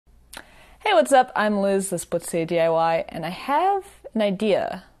Hey, what's up? I'm Liz, this Blitzday DIY, and I have an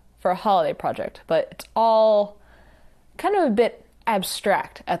idea for a holiday project, but it's all kind of a bit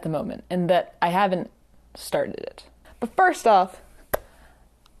abstract at the moment, in that I haven't started it. But first off,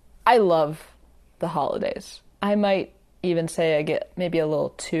 I love the holidays. I might even say I get maybe a little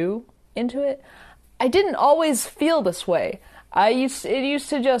too into it. I didn't always feel this way. It used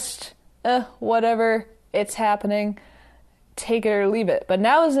to just, whatever, it's happening, take it or leave it. But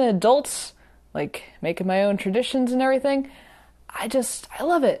now as an adult, like making my own traditions and everything, I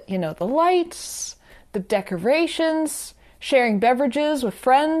love it. You know, the lights, the decorations, sharing beverages with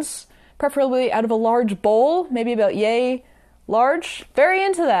friends, preferably out of a large bowl, maybe about yay large. Very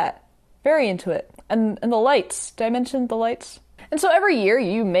into that. Very into it. And the lights. Did I mention the lights? And so every year,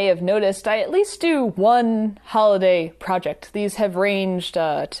 you may have noticed, I at least do one holiday project. These have ranged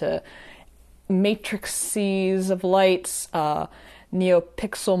to matrices of lights,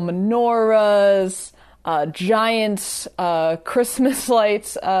 neopixel menorahs, giant Christmas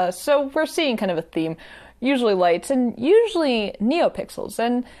lights. So we're seeing kind of a theme. Usually lights and usually neopixels.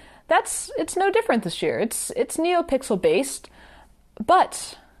 And it's no different this year. It's neopixel based,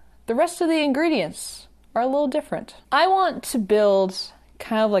 but the rest of the ingredients are a little different. I want to build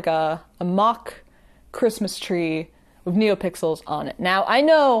kind of like a mock Christmas tree with neopixels on it. Now, I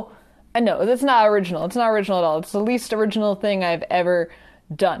know, that's not original. It's not original at all. It's the least original thing I've ever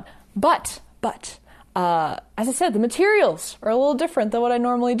done. But, as I said, the materials are a little different than what I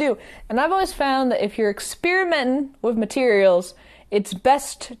normally do. And I've always found that if you're experimenting with materials, it's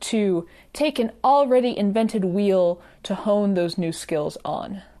best to take an already invented wheel to hone those new skills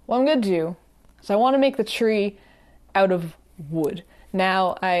on. What I'm going to do is I want to make the tree out of wood.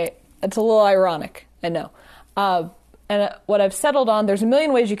 Now, it's a little ironic, I know. And what I've settled on, there's a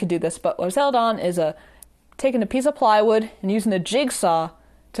million ways you could do this, but what I've settled on is taking a piece of plywood and using a jigsaw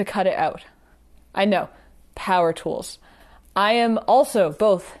to cut it out. I know, power tools. I am also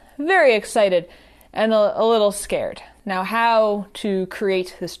both very excited and a little scared. Now, how to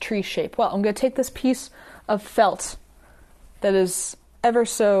create this tree shape? Well, I'm going to take this piece of felt that is ever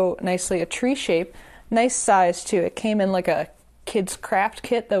so nicely a tree shape, nice size too. It came in like a kid's craft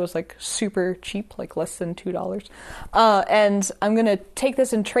kit that was like super cheap, like less than $2. And I'm going to take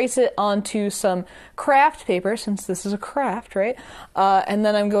this and trace it onto some craft paper, since this is a craft, right? And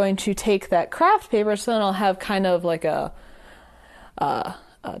then I'm going to take that craft paper, so then I'll have kind of like a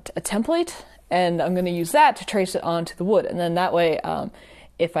template, and I'm going to use that to trace it onto the wood. And then that way,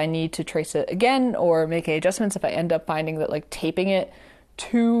 if I need to trace it again or make any adjustments, if I end up finding that like taping it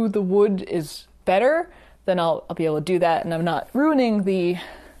to the wood is better, then I'll be able to do that, and I'm not ruining the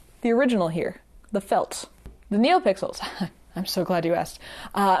original here, the felt. The neopixels. I'm so glad you asked.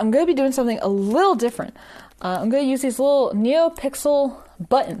 I'm going to be doing something a little different. I'm going to use these little Neopixel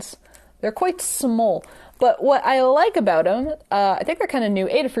Buttons. They're quite small, but what I like about them, I think they're kind of new,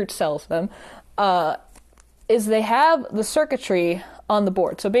 Adafruit sells them, is they have the circuitry on the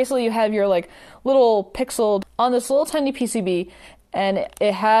board. So basically you have your like little pixel on this little tiny PCB, and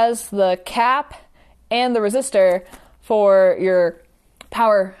it has the cap and the resistor for your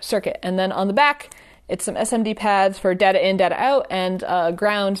power circuit. And then on the back, it's some SMD pads for data in, data out, and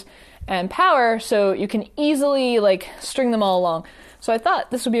ground and power, so you can easily like string them all along. So I thought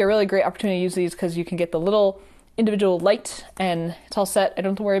this would be a really great opportunity to use these, because you can get the little individual light and it's all set. I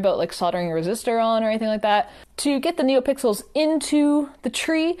don't have to worry about like soldering a resistor on or anything like that. To get the neopixels into the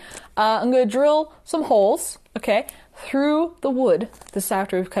tree, I'm going to drill some holes, okay, through the wood, this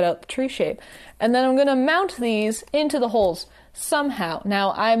after we've cut out the tree shape. And then I'm going to mount these into the holes somehow.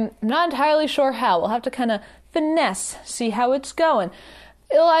 Now, I'm not entirely sure how. We'll have to kind of finesse, see how it's going.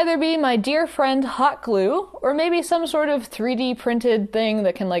 It'll either be my dear friend hot glue, or maybe some sort of 3D printed thing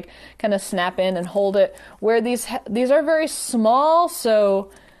that can like kind of snap in and hold it, where these are very small, so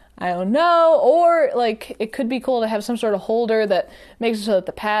I don't know. Or like it could be cool to have some sort of holder that makes it so that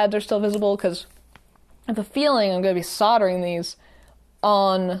the pads are still visible, because I have a feeling I'm going to be soldering these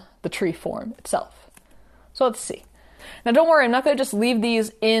on the tree form itself. So let's see. Now don't worry, I'm not going to just leave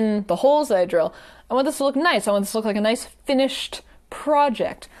these in the holes that I drill. I want this to look nice. I want this to look like a nice finished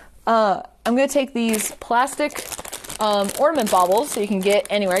project. I'm going to take these plastic ornament baubles that you can get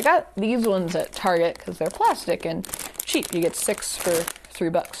anywhere. I got these ones at Target because they're plastic and cheap. You get 6 for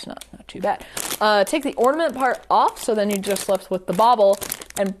 $3. Not too bad. Take the ornament part off, so then you're just left with the bauble,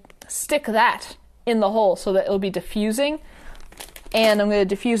 and stick that in the hole so that it'll be diffusing. And I'm going to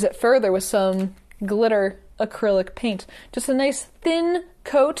diffuse it further with some glitter acrylic paint. Just a nice thin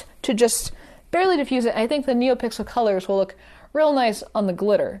coat to just barely diffuse it. I think the Neopixel colors will look real nice on the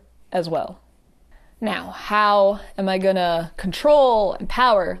glitter as well. Now, how am I gonna control and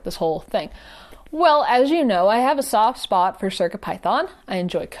power this whole thing? Well, as you know, I have a soft spot for CircuitPython. I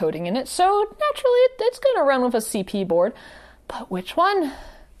enjoy coding in it, so naturally it's gonna run with a CP board. But which one?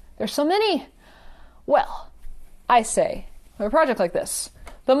 There's so many. Well, I say, with a project like this,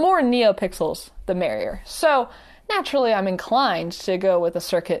 the more neopixels, the merrier. So naturally I'm inclined to go with a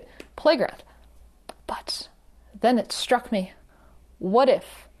Circuit Playground. But then it struck me, what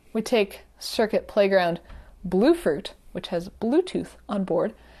if we take Circuit Playground Bluefruit, which has Bluetooth on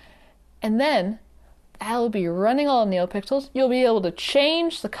board, and then that'll be running all NeoPixels. You'll be able to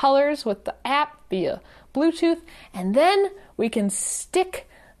change the colors with the app via Bluetooth, and then we can stick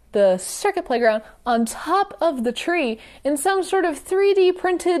the Circuit Playground on top of the tree in some sort of 3D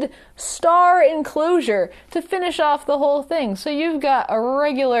printed star enclosure to finish off the whole thing. So you've got a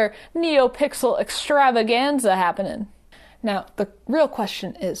regular NeoPixel extravaganza happening. Now, the real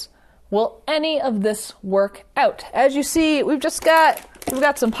question is, will any of this work out? As you see, we've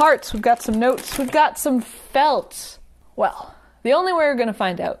got some parts, we've got some notes, we've got some felt. Well, the only way we're going to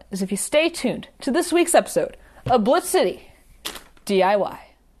find out is if you stay tuned to this week's episode of Blitz City DIY.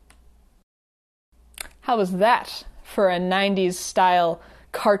 How was that for a 90s style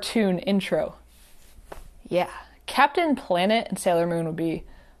cartoon intro? Yeah, Captain Planet and Sailor Moon would be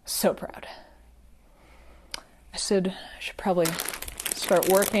so proud. I should probably start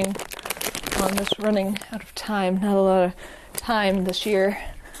working on this, running out of time. Not a lot of time this year.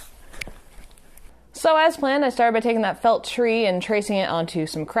 So as planned, I started by taking that felt tree and tracing it onto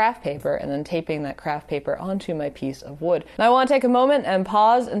some craft paper and then taping that craft paper onto my piece of wood. Now I want to take a moment and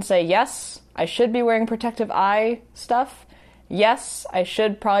pause and say, yes, I should be wearing protective eye stuff. Yes, I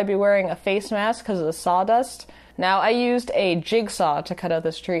should probably be wearing a face mask because of the sawdust. Now I used a jigsaw to cut out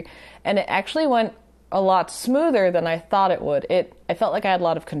this tree, and it actually went a lot smoother than I thought it would. I felt like I had a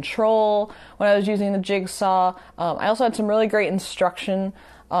lot of control when I was using the jigsaw. I also had some really great instruction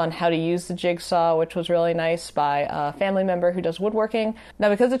on how to use the jigsaw, which was really nice, by a family member who does woodworking. Now,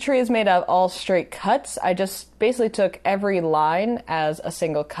 because the tree is made out of all straight cuts, I just basically took every line as a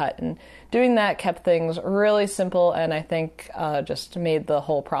single cut, and doing that kept things really simple, and I think just made the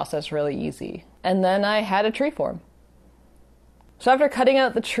whole process really easy. And then I had a tree form. So after cutting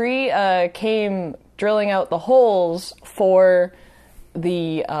out the tree, came drilling out the holes for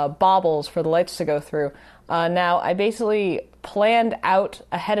the baubles for the lights to go through. Now, I basically planned out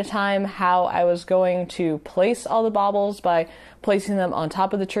ahead of time how I was going to place all the baubles by placing them on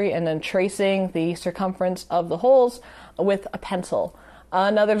top of the tree and then tracing the circumference of the holes with a pencil.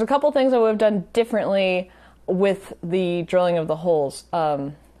 Now, there's a couple things I would have done differently with the drilling of the holes.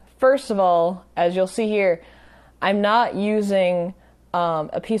 First of all, as you'll see here, I'm not using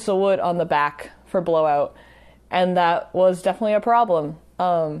a piece of wood on the back for blowout, and that was definitely a problem.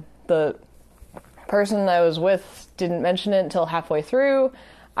 The person I was with didn't mention it until halfway through.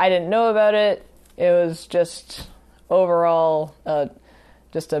 I didn't know about it. It was just overall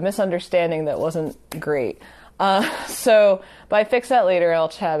just a misunderstanding that wasn't great. But I fixed that later. I'll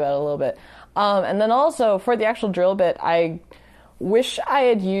chat about it a little bit. And then also for the actual drill bit, I wish I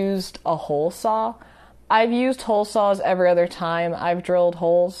had used a hole saw. I've used hole saws every other time I've drilled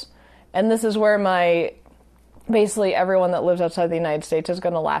holes, and this is where basically everyone that lives outside the United States is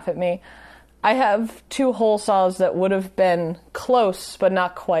going to laugh at me. I have two hole saws that would have been close, but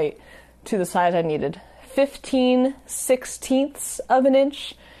not quite, to the size I needed. 15/16 of an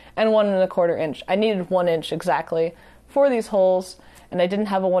inch and 1¼ inch. I needed 1 inch exactly for these holes, and I didn't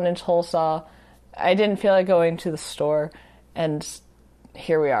have a 1-inch hole saw. I didn't feel like going to the store, and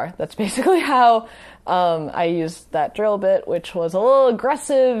here we are. That's basically how I used that drill bit, which was a little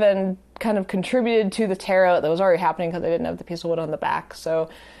aggressive and kind of contributed to the tear out that was already happening because I didn't have the piece of wood on the back. So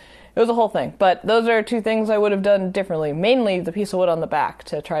it was a whole thing. But those are two things I would have done differently. Mainly the piece of wood on the back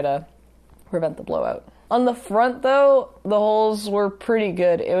to try to prevent the blowout. On the front, though, the holes were pretty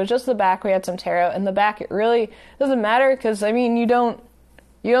good. It was just the back we had some tear out. And the back, it really doesn't matter because, I mean, you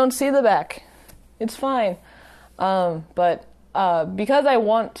don't see the back. It's fine. But because I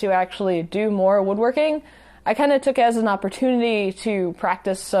want to actually do more woodworking, I kind of took it as an opportunity to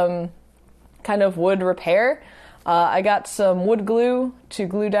practice some kind of wood repair. I got some wood glue to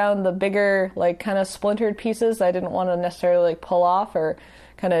glue down the bigger, like, kind of splintered pieces I didn't want to necessarily, like, pull off or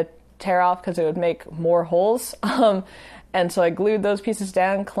kind of tear off because it would make more holes. And so I glued those pieces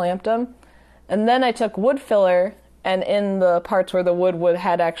down, clamped them. And then I took wood filler, and in the parts where the wood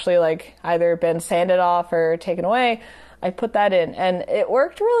had actually, like, either been sanded off or taken away, I put that in, and it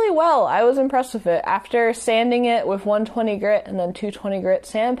worked really well. I was impressed with it. After sanding it with 120 grit and then 220 grit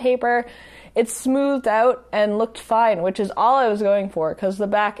sandpaper, it smoothed out and looked fine, which is all I was going for, because the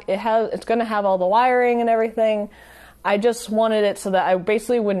back, it's going to have all the wiring and everything. I just wanted it so that I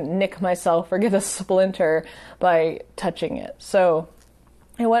basically wouldn't nick myself or get a splinter by touching it. So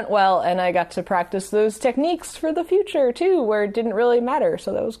it went well, and I got to practice those techniques for the future too, where it didn't really matter,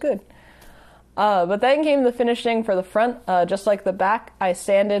 so that was good. But then came the finishing for the front. Just like the back, I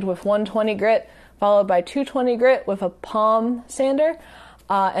sanded with 120 grit, followed by 220 grit with a palm sander.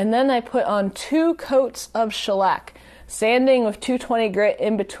 And then I put on 2 coats of shellac, sanding with 220 grit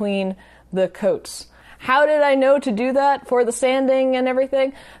in between the coats. How did I know to do that for the sanding and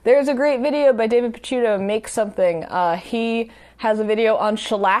everything? There's a great video by David Picciuto, Make Something. He has a video on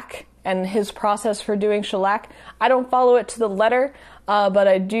shellac and his process for doing shellac. I don't follow it to the letter, but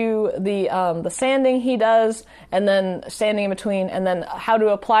I do the sanding he does, and then sanding in between, and then how to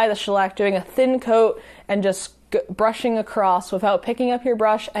apply the shellac, doing a thin coat and just brushing across without picking up your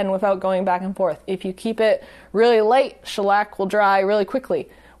brush and without going back and forth. If you keep it really light, shellac will dry really quickly,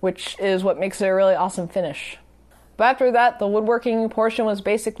 which is what makes it a really awesome finish. But after that, the woodworking portion was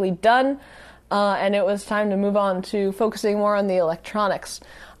basically done, and it was time to move on to focusing more on the electronics.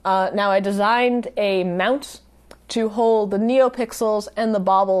 Now I designed a mount to hold the Neopixels and the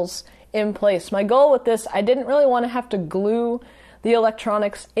baubles in place. My goal with this, I didn't really want to have to glue the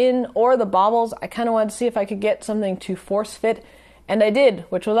electronics in or the baubles. I kind of wanted to see if I could get something to force fit, and I did,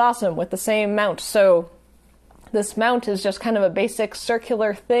 which was awesome, with the same mount. So this mount is just kind of a basic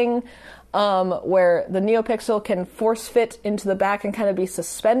circular thing where the Neopixel can force fit into the back and kind of be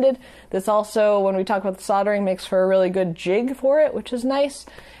suspended. This also, when we talk about the soldering, makes for a really good jig for it, which is nice.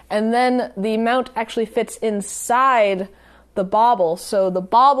 And then the mount actually fits inside the bauble. So the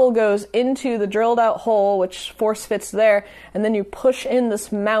bauble goes into the drilled out hole, which force fits there, and then you push in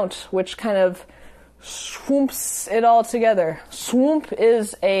this mount, which kind of swoops it all together. Swoop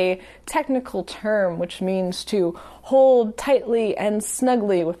is a technical term which means to hold tightly and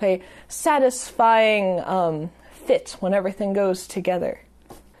snugly with a satisfying fit when everything goes together.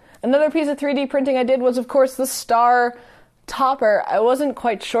 Another piece of 3D printing I did was, of course, the star topper. I wasn't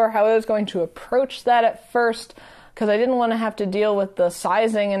quite sure how I was going to approach that at first, because I didn't want to have to deal with the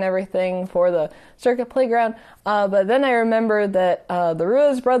sizing and everything for the Circuit Playground. But then I remembered that the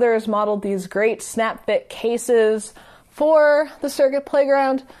Ruiz brothers modeled these great snap-fit cases for the Circuit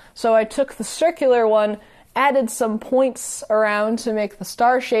Playground. So I took the circular one, added some points around to make the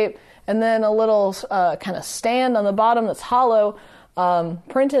star shape, and then a little kind of stand on the bottom that's hollow,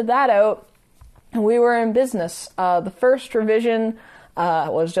 printed that out, and we were in business. The first revision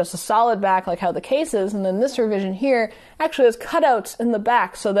was just a solid back like how the case is, and then this revision here actually has cutouts in the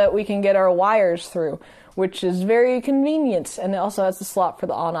back so that we can get our wires through, which is very convenient, and it also has the slot for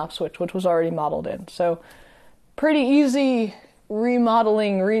the on-off switch, which was already modeled in. So pretty easy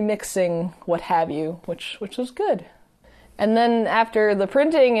remodeling, remixing, what have you, which was good. And then after the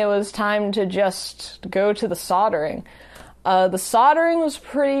printing, it was time to just go to the soldering. The soldering was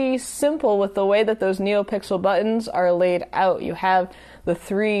pretty simple with the way that those Neopixel buttons are laid out. You have the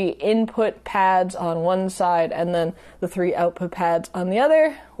 3 input pads on one side and then the 3 output pads on the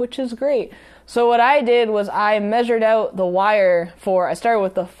other, which is great. So what I did was I measured out the wire I started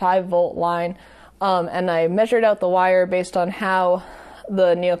with the 5-volt line, and I measured out the wire based on how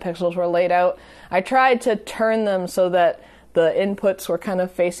the Neopixels were laid out. I tried to turn them so that the inputs were kind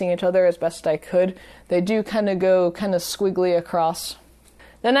of facing each other as best I could. They do kind of go kind of squiggly across.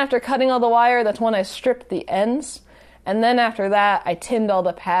 Then after cutting all the wire, that's when I stripped the ends. And then after that, I tinned all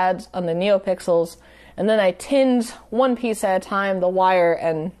the pads on the Neopixels. And then I tinned one piece at a time the wire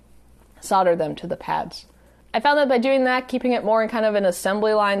and soldered them to the pads. I found that by doing that, keeping it more in kind of an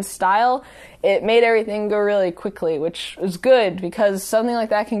assembly line style, it made everything go really quickly, which is good because something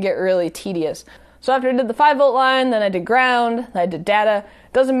like that can get really tedious. So after I did the 5-volt line, then I did ground, then I did data.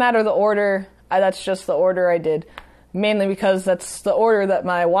 Doesn't matter the order, that's just the order I did, mainly because that's the order that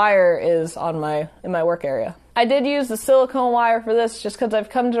my wire is in my work area. I did use the silicone wire for this just because I've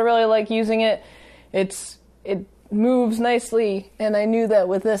come to really like using it. It moves nicely, and I knew that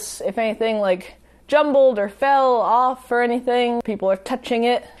with this, if anything like jumbled or fell off or anything, people are touching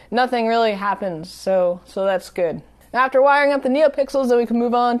it, nothing really happens, so that's good. After wiring up the Neopixels, then we can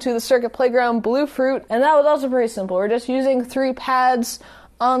move on to the Circuit Playground Blue Fruit, and that was also pretty simple. We're just using 3 pads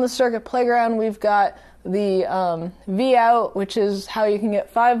on the Circuit Playground. We've got the V out, which is how you can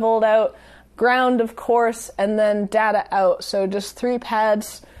get 5-volt out, ground, of course, and then data out. So just 3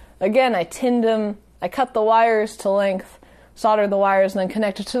 pads. Again, I tinned them, I cut the wires to length, soldered the wires, and then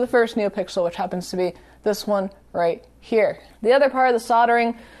connected to the first Neopixel, which happens to be this one right here. The other part of the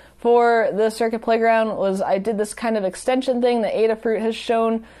soldering for the Circuit Playground was I did this kind of extension thing that Adafruit has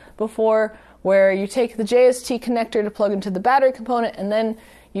shown before, where you take the JST connector to plug into the battery component, and then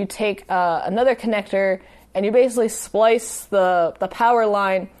you take another connector and you basically splice the power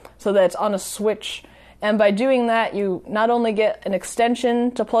line so that it's on a switch. And by doing that, you not only get an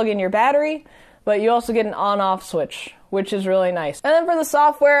extension to plug in your battery, but you also get an on-off switch, which is really nice. And then for the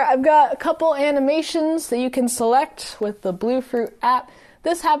software, I've got a couple animations that you can select with the Bluefruit app.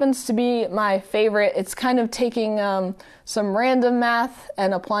 This happens to be my favorite. It's kind of taking some random math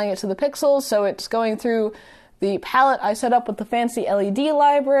and applying it to the pixels, so it's going through the palette I set up with the fancy LED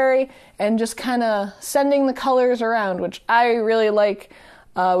library and just kind of sending the colors around, which I really like.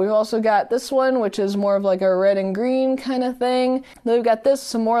 We've also got this one, which is more of like a red and green kind of thing. Then we've got this,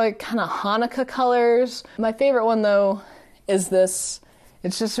 some more like kind of Hanukkah colors. My favorite one though is this.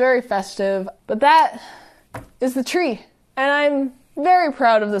 It's just very festive. But that is the tree. And I'm very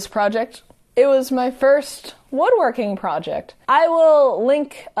proud of this project. It was my first woodworking project. I will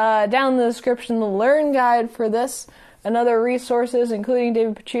link down in the description the Learn guide for this and other resources, including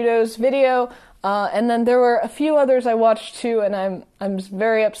David Picciuto's video. And then there were a few others I watched too, and I'm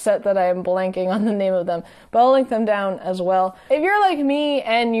very upset that I am blanking on the name of them, but I'll link them down as well. If you're like me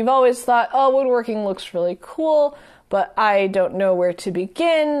and you've always thought, oh, woodworking looks really cool, but I don't know where to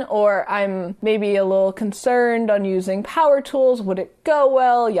begin, or I'm maybe a little concerned on using power tools, would it go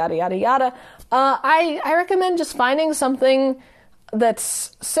well, yada yada yada, I recommend just finding something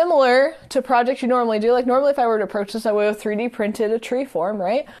that's similar to projects you normally do. Like normally if I were to approach this, I would have 3D printed a tree form,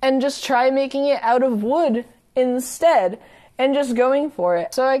 right? And just try making it out of wood instead and just going for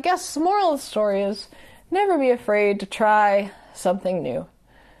it. So I guess the moral of the story is never be afraid to try something new.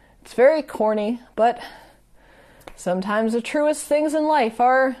 It's very corny, but sometimes the truest things in life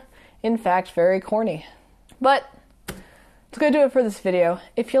are in fact very corny. But that's gonna do it for this video.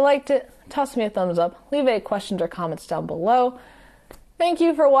 If you liked it, toss me a thumbs up, leave any questions or comments down below. Thank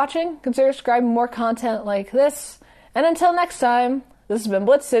you for watching. Consider subscribing for more content like this. And until next time, this has been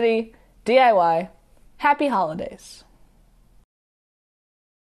Blitz City DIY. Happy holidays.